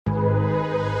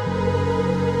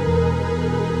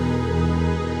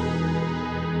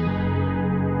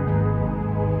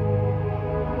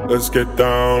Let's get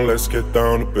down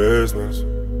to business.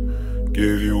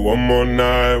 Give you one more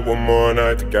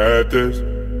night to get this.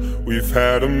 We've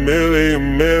had a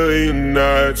million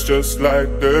nights just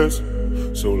like this.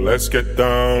 So let's get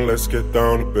down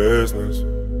to business.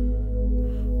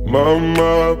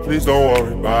 Mama, please don't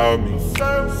worry about me,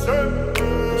 'cause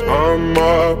I'm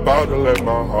about to let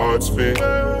my heart speak.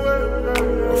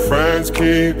 My friends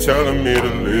keep telling me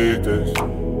to leave this.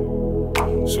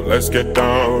 So let's get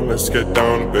down to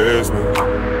business.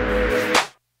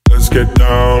 Let's get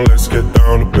down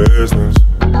to business.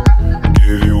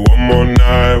 Give you one more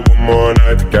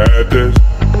night to get this.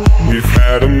 We've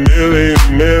had a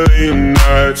million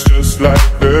nights just like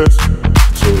this.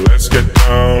 So let's get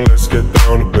down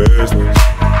to business.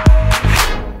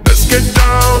 Let's get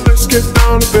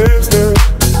down to business.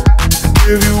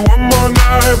 Give you one more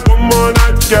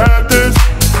night to get this.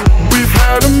 We've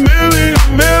had a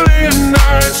million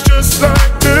nights just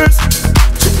like this.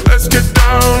 So let's get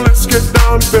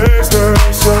down to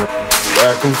business.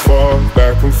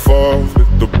 Back and forth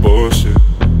with the bullshit.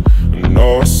 I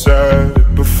know I said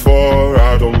it before,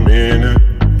 I don't mean it.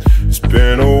 It's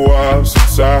been a while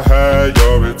since I had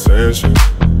your attention,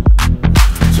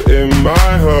 so it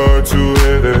might hurt to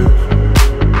hit it.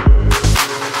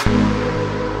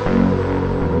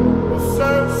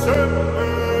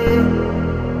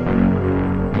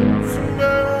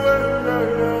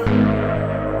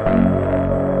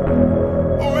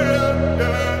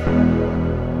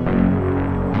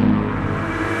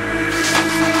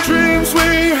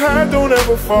 Don't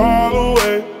ever fall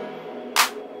away.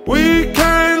 We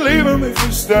can't leave them if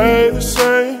we stay the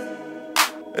same.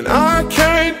 And I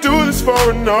can't do this for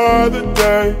another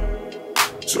day.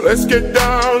 So let's get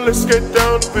down to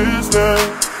business.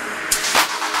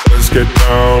 Let's get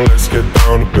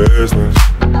down to business.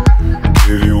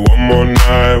 Give you one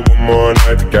more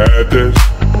night to get this.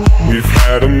 We've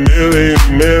had a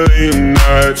million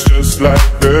nights just like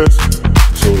this.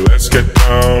 So let's get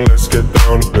down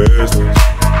to business.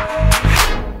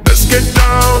 Let's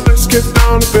get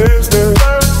down to business.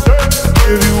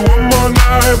 Give you one more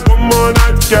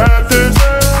night to get this.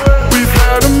 We've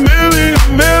had a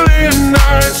million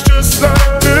nights just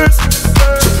like this.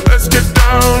 So let's get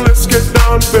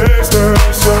down to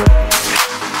business.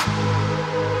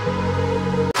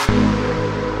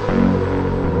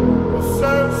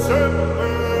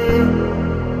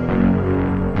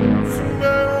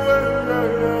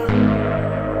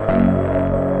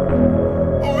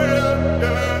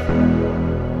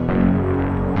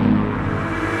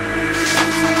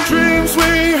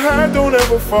 Don't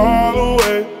ever fall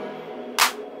away.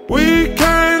 We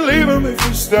can't leave them if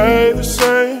we stay the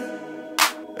same.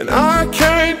 And I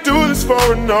can't do this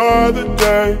for another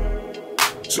day.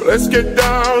 So let's get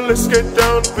down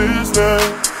to business.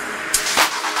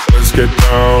 Let's get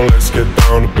down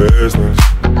to business.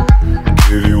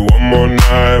 Give you one more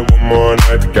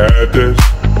night to get this.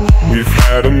 We've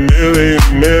had a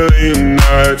million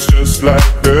nights just like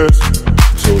this.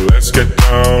 So let's get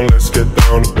down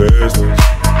to business.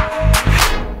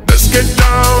 Let's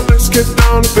get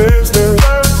down to business.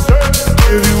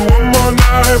 Give you one more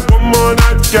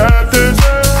night to get this.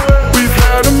 We've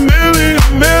had a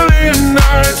million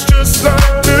nights just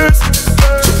like this.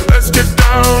 So let's get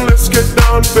down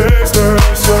to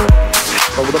business.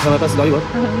 Burada kanata silahı var.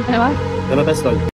 Ne var? Kanata silahı.